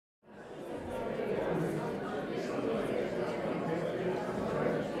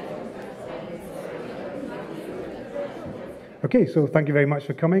Okay, so thank you very much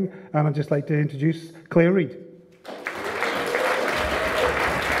for coming, and I'd just like to introduce Claire Reid.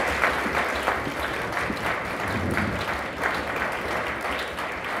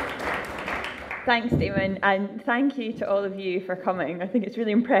 Thanks, Damon, and thank you to all of you for coming. I think it's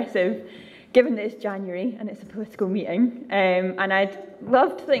really impressive, given that it's January and it's a political meeting, and I'd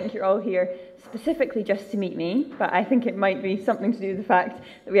love to think you're all here specifically just to meet me, but I think it might be something to do with the fact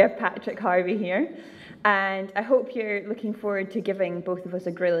that we have Patrick Harvey here, and I hope you're looking forward to giving both of us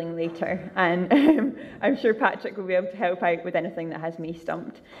a grilling later, and I'm sure Patrick will be able to help out with anything that has me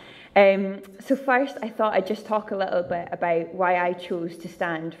stumped. So first, I thought I'd just talk a little bit about why I chose to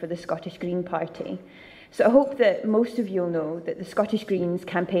stand for the Scottish Green Party. So I hope that most of you will know that the Scottish Greens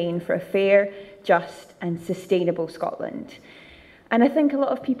campaign for a fair, just and sustainable Scotland. And I think a lot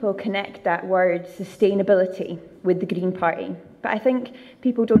of people connect that word sustainability with the Green Party. But I think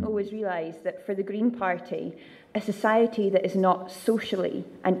people don't always realise that for the Green Party, a society that is not socially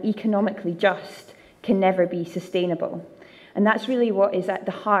and economically just can never be sustainable. And that's really what is at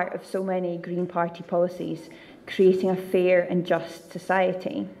the heart of so many Green Party policies, creating a fair and just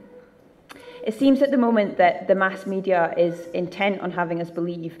society. It seems at the moment that the mass media is intent on having us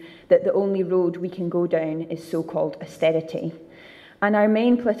believe that the only road we can go down is so-called austerity. And our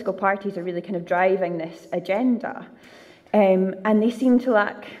main political parties are really kind of driving this agenda. And they seem to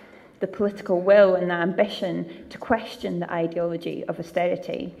lack the political will and the ambition to question the ideology of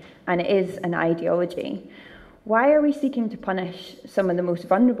austerity. And it is an ideology. Why are we seeking to punish some of the most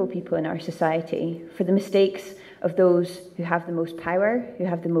vulnerable people in our society for the mistakes of those who have the most power, who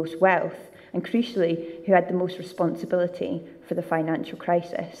have the most wealth, and crucially, who had the most responsibility for the financial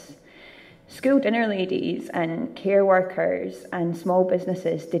crisis? School dinner ladies and care workers and small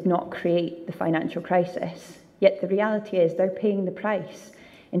businesses did not create the financial crisis, yet the reality is they're paying the price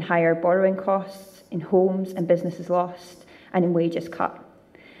in higher borrowing costs, in homes and businesses lost, and in wages cut.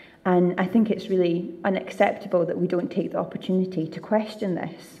 And I think it's really unacceptable that we don't take the opportunity to question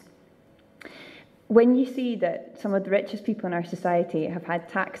this. When you see that some of the richest people in our society have had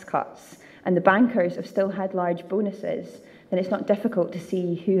tax cuts and the bankers have still had large bonuses, then it's not difficult to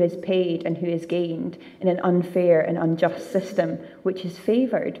see who has paid and who has gained in an unfair and unjust system, which is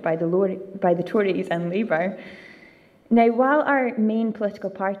favoured by the Tories and Labour. Now, while our main political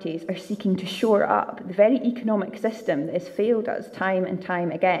parties are seeking to shore up the very economic system that has failed us time and time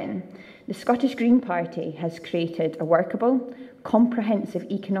again, the Scottish Green Party has created a workable, comprehensive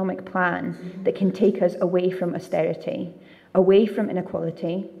economic plan that can take us away from austerity, away from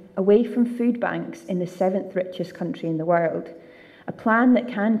inequality, away from food banks in the 7th richest country in the world. A plan that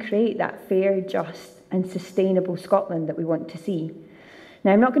can create that fair, just and sustainable Scotland that we want to see.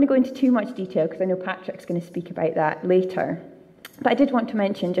 Now, I'm not going to go into too much detail because I know Patrick's going to speak about that later. But I did want to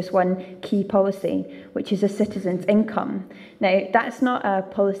mention just one key policy, which is a citizen's income. Now, that's not a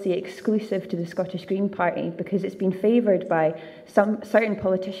policy exclusive to the Scottish Green Party because it's been favoured by some certain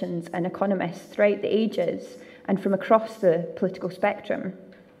politicians and economists throughout the ages and from across the political spectrum.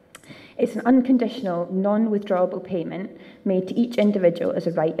 It's an unconditional, non-withdrawable payment made to each individual as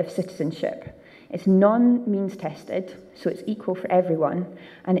a right of citizenship. It's non-means tested, so it's equal for everyone,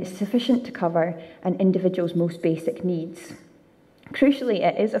 and it's sufficient to cover an individual's most basic needs. Crucially,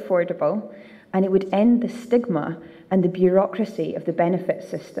 it is affordable, and it would end the stigma and the bureaucracy of the benefit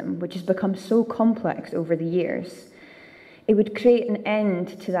system, which has become so complex over the years. It would create an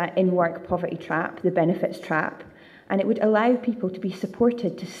end to that in-work poverty trap, the benefits trap, and it would allow people to be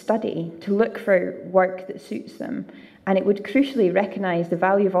supported to study, to look for work that suits them. And it would crucially recognise the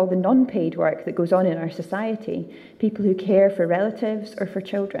value of all the non-paid work that goes on in our society, people who care for relatives or for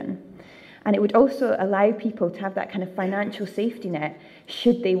children. And it would also allow people to have that kind of financial safety net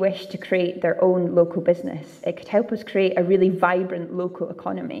should they wish to create their own local business. It could help us create a really vibrant local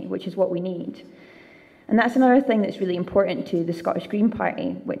economy, which is what we need. And that's another thing that's really important to the Scottish Green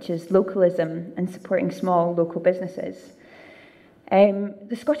Party, which is localism and supporting small local businesses.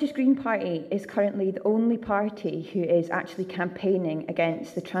 The Scottish Green Party is currently the only party who is actually campaigning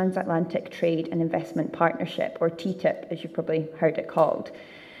against the Transatlantic Trade and Investment Partnership, or TTIP, as you've probably heard it called.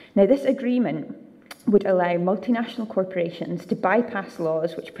 Now, this agreement would allow multinational corporations to bypass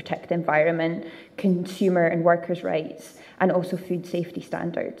laws which protect the environment, consumer and workers' rights, and also food safety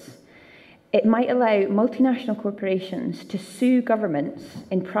standards. It might allow multinational corporations to sue governments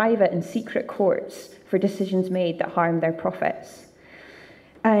in private and secret courts for decisions made that harm their profits.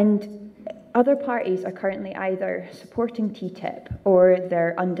 And other parties are currently either supporting TTIP or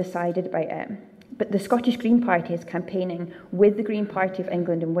they're undecided about it. But the Scottish Green Party is campaigning with the Green Party of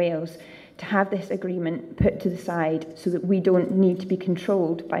England and Wales to have this agreement put to the side so that we don't need to be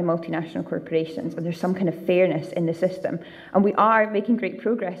controlled by multinational corporations and there's some kind of fairness in the system. And we are making great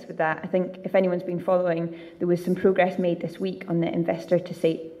progress with that. I think if anyone's been following, there was some progress made this week on the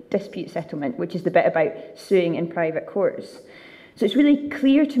investor-to-state dispute settlement, which is the bit about suing in private courts. So it's really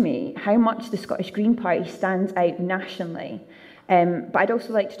clear to me how much the Scottish Green Party stands out nationally. But I'd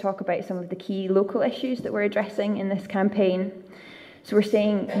also like to talk about some of the key local issues that we're addressing in this campaign. So we're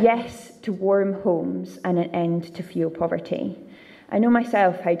saying yes to warm homes and an end to fuel poverty. I know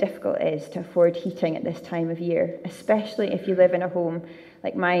myself how difficult it is to afford heating at this time of year, especially if you live in a home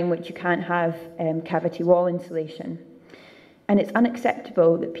like mine, which you can't have cavity wall insulation. And it's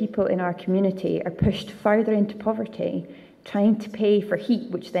unacceptable that people in our community are pushed further into poverty, trying to pay for heat,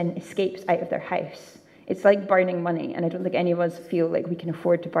 which then escapes out of their house. It's like burning money, and I don't think any of us feel like we can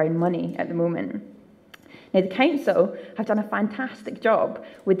afford to burn money at the moment. Now, the council have done a fantastic job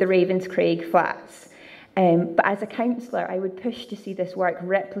with the Ravenscraig flats, but as a councillor, I would push to see this work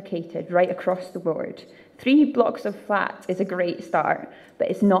replicated right across the board. 3 blocks of flats is a great start, but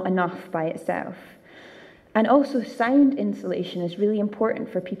it's not enough by itself. And also, sound insulation is really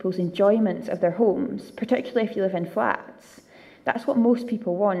important for people's enjoyment of their homes, particularly if you live in flats. That's what most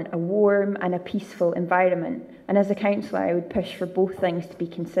people want, a warm and a peaceful environment. And as a councillor, I would push for both things to be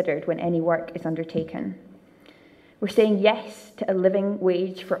considered when any work is undertaken. We're saying yes to a living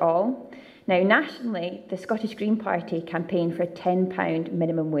wage for all. Now, nationally, the Scottish Green Party campaigned for a £10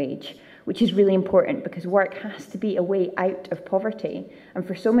 minimum wage, which is really important because work has to be a way out of poverty. And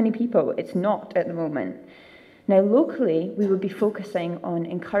for so many people, it's not at the moment. Now, locally, we would be focusing on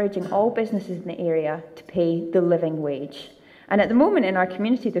encouraging all businesses in the area to pay the living wage. And at the moment in our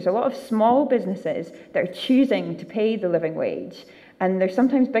community, there's a lot of small businesses that are choosing to pay the living wage. And there's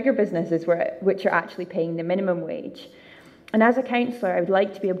sometimes bigger businesses which are actually paying the minimum wage. And as a councillor, I would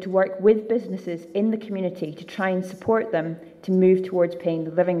like to be able to work with businesses in the community to try and support them to move towards paying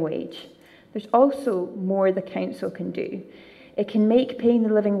the living wage. There's also more the council can do. It can make paying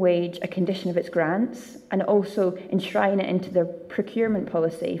the living wage a condition of its grants and also enshrine it into their procurement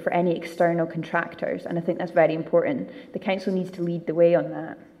policy for any external contractors. And I think that's very important. The council needs to lead the way on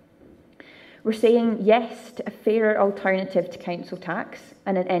that. We're saying yes to a fairer alternative to council tax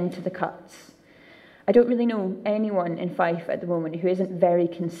and an end to the cuts. I don't really know anyone in Fife at the moment who isn't very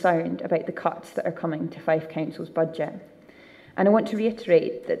concerned about the cuts that are coming to Fife Council's budget. And I want to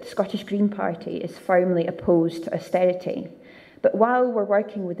reiterate that the Scottish Green Party is firmly opposed to austerity. But while we're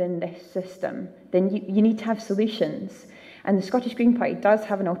working within this system, then you need to have solutions. And the Scottish Green Party does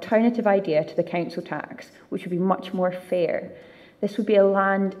have an alternative idea to the council tax, which would be much more fair. This would be a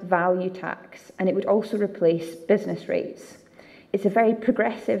land value tax, and it would also replace business rates. It's a very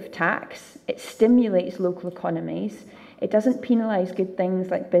progressive tax. It stimulates local economies. It doesn't penalise good things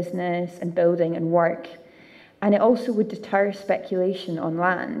like business and building and work. And it also would deter speculation on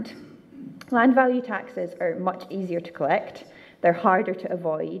land. Land value taxes are much easier to collect. They're harder to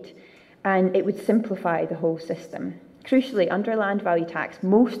avoid, and it would simplify the whole system. Crucially, under a land value tax,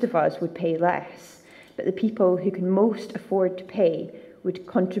 most of us would pay less, but the people who can most afford to pay would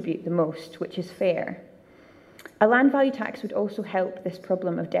contribute the most, which is fair. A land value tax would also help this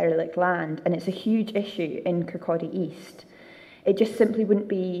problem of derelict land, and it's a huge issue in Kirkcaldy East. It just simply wouldn't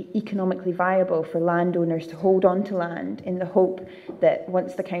be economically viable for landowners to hold on to land in the hope that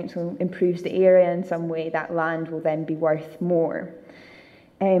once the council improves the area in some way, that land will then be worth more.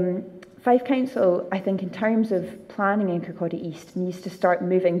 Fife Council, I think, in terms of planning in Kirkcaldy East, needs to start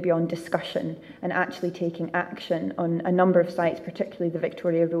moving beyond discussion and actually taking action on a number of sites, particularly the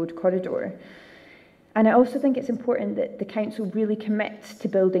Victoria Road corridor. And I also think it's important that the council really commits to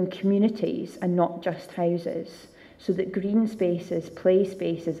building communities and not just houses, so that green spaces, play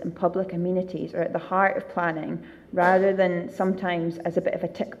spaces and public amenities are at the heart of planning rather than sometimes as a bit of a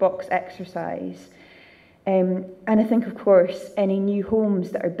tick box exercise. And I think, of course, any new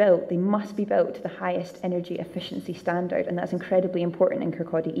homes that are built, they must be built to the highest energy efficiency standard, and that's incredibly important in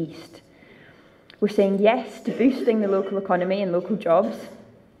Kirkcaldy East. We're saying yes to boosting the local economy and local jobs.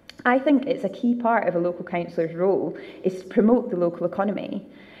 I think it's a key part of a local councillor's role is to promote the local economy.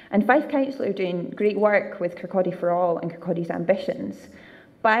 And Fife Council are doing great work with Kirkcaldy for All and Kirkcaldy's ambitions.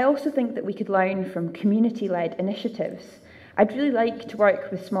 But I also think that we could learn from community-led initiatives. I'd really like to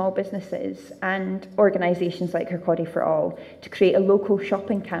work with small businesses and organisations like Kirkcaldy for All to create a local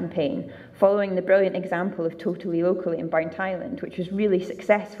shopping campaign following the brilliant example of Totally Locally in Burnt Island, which was really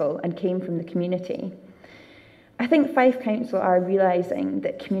successful and came from the community. I think Fife Council are realising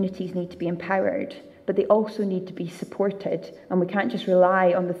that communities need to be empowered, but they also need to be supported, and we can't just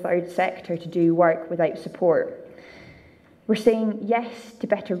rely on the third sector to do work without support. We're saying yes to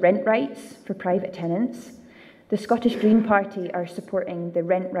better rent rights for private tenants. The Scottish Green Party are supporting the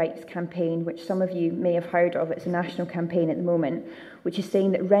Rent Rights campaign, which some of you may have heard of. It's a national campaign at the moment, which is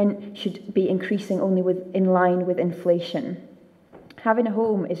saying that rent should be increasing only in line with inflation. Having a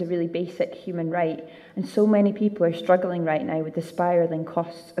home is a really basic human right, and so many people are struggling right now with the spiralling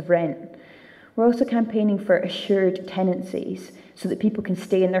costs of rent. We're also campaigning for assured tenancies so that people can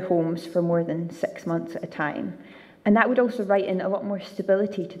stay in their homes for more than 6 months at a time. And that would also write in a lot more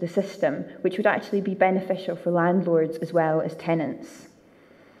stability to the system, which would actually be beneficial for landlords as well as tenants.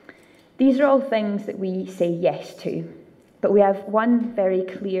 These are all things that we say yes to, but we have one very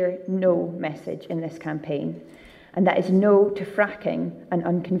clear no message in this campaign, and that is no to fracking and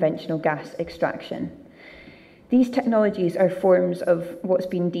unconventional gas extraction. These technologies are forms of what's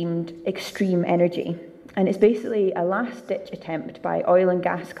been deemed extreme energy, and it's basically a last-ditch attempt by oil and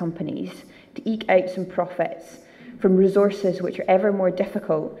gas companies to eke out some profits from resources which are ever more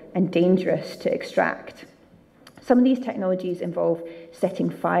difficult and dangerous to extract. Some of these technologies involve setting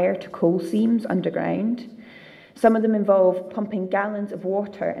fire to coal seams underground. Some of them involve pumping gallons of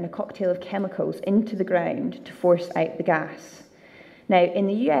water and a cocktail of chemicals into the ground to force out the gas. Now, in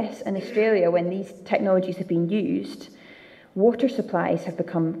the US and Australia, when these technologies have been used, water supplies have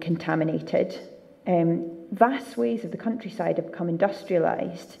become contaminated. Vast swathes of the countryside have become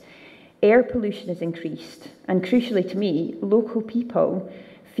industrialised. Air pollution has increased, and crucially to me, local people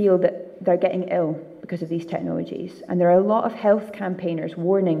feel that they're getting ill because of these technologies. And there are a lot of health campaigners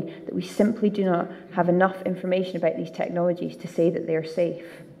warning that we simply do not have enough information about these technologies to say that they are safe.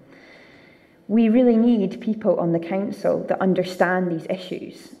 We really need people on the council that understand these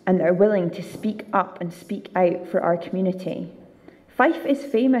issues and that are willing to speak up and speak out for our community. Fife is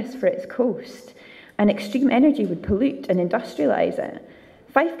famous for its coast, and extreme energy would pollute and industrialise it.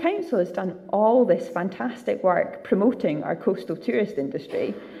 Fife Council has done all this fantastic work promoting our coastal tourist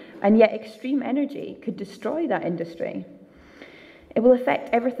industry, and yet extreme energy could destroy that industry. It will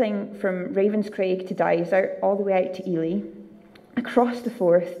affect everything from Ravenscraig to Dysart, all the way out to Ely, across the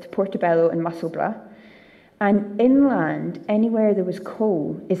Forth to Portobello and Musselburgh, and inland, anywhere there was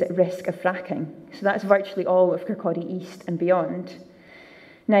coal is at risk of fracking. So that's virtually all of Kirkcaldy East and beyond.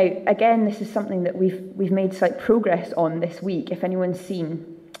 Now, again, this is something that we've made slight progress on this week. If anyone's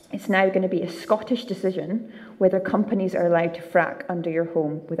seen, it's now going to be a Scottish decision whether companies are allowed to frack under your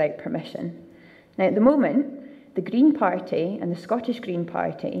home without permission. Now, at the moment, the Green Party and the Scottish Green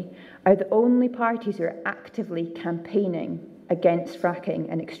Party are the only parties who are actively campaigning against fracking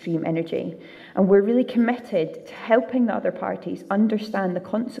and extreme energy. And we're really committed to helping the other parties understand the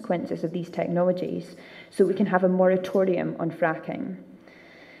consequences of these technologies so we can have a moratorium on fracking.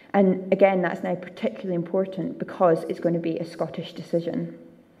 And again, that's now particularly important because it's going to be a Scottish decision.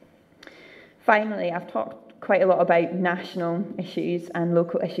 Finally, I've talked quite a lot about national issues and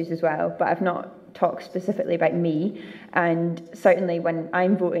local issues as well, but I've not talked specifically about me. And certainly when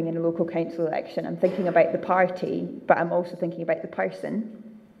I'm voting in a local council election, I'm thinking about the party, but I'm also thinking about the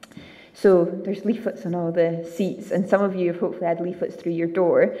person. So there's leaflets on all the seats, and some of you have hopefully had leaflets through your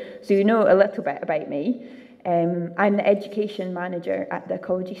door, so you know a little bit about me. I'm the education manager at the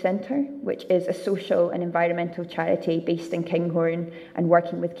Ecology Centre, which is a social and environmental charity based in Kinghorn and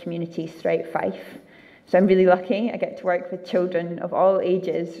working with communities throughout Fife. So I'm really lucky. I get to work with children of all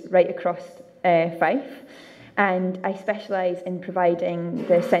ages right across Fife. And I specialise in providing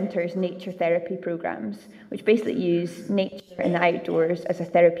the centre's nature therapy programmes, which basically use nature and the outdoors as a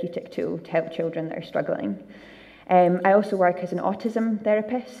therapeutic tool to help children that are struggling. I also work as an autism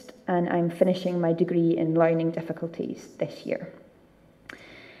therapist, and I'm finishing my degree in learning difficulties this year.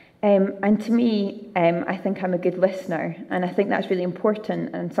 And to me, I think I'm a good listener, and I think that's really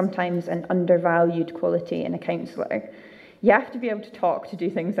important and sometimes an undervalued quality in a councillor. You have to be able to talk to do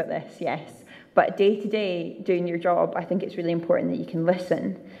things like this, yes, but day to day doing your job, I think it's really important that you can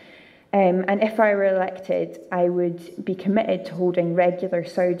listen. And if I were elected, I would be committed to holding regular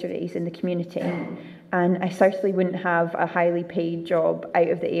surgeries in the community, and I certainly wouldn't have a highly paid job out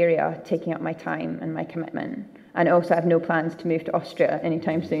of the area taking up my time and my commitment. And also I have no plans to move to Austria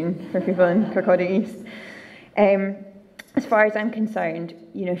anytime soon for people in Kirkcaldy East. As far as I'm concerned,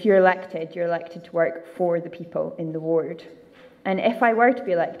 if you're elected to work for the people in the ward. And if I were to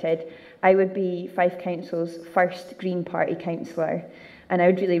be elected, I would be Fife Council's first Green Party councillor, and I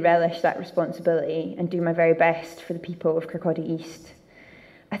would really relish that responsibility and do my very best for the people of Kirkcaldy East.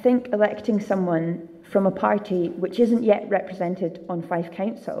 I think electing someone from a party which isn't yet represented on Fife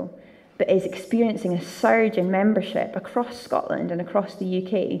Council, but is experiencing a surge in membership across Scotland and across the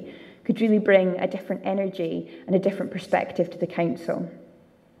UK, could really bring a different energy and a different perspective to the council.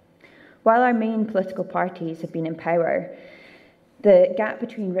 While our main political parties have been in power, the gap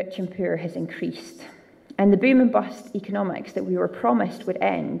between rich and poor has increased, and the boom and bust economics that we were promised would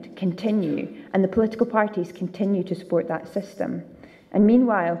end continue, and the political parties continue to support that system. And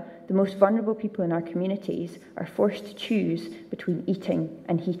meanwhile, the most vulnerable people in our communities are forced to choose between eating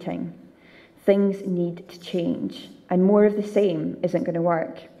and heating. Things need to change, and more of the same isn't going to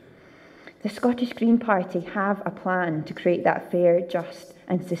work. The Scottish Green Party have a plan to create that fair, just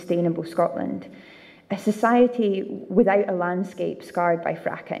and sustainable Scotland. A society without a landscape scarred by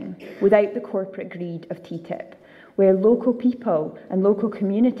fracking, without the corporate greed of TTIP, where local people and local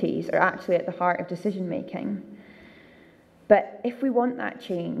communities are actually at the heart of decision making. But if we want that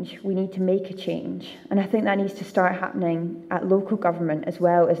change, we need to make a change. And I think that needs to start happening at local government as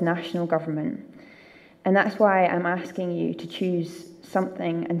well as national government. And that's why I'm asking you to choose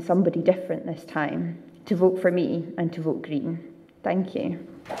something and somebody different this time, to vote for me and to vote Green. Thank you.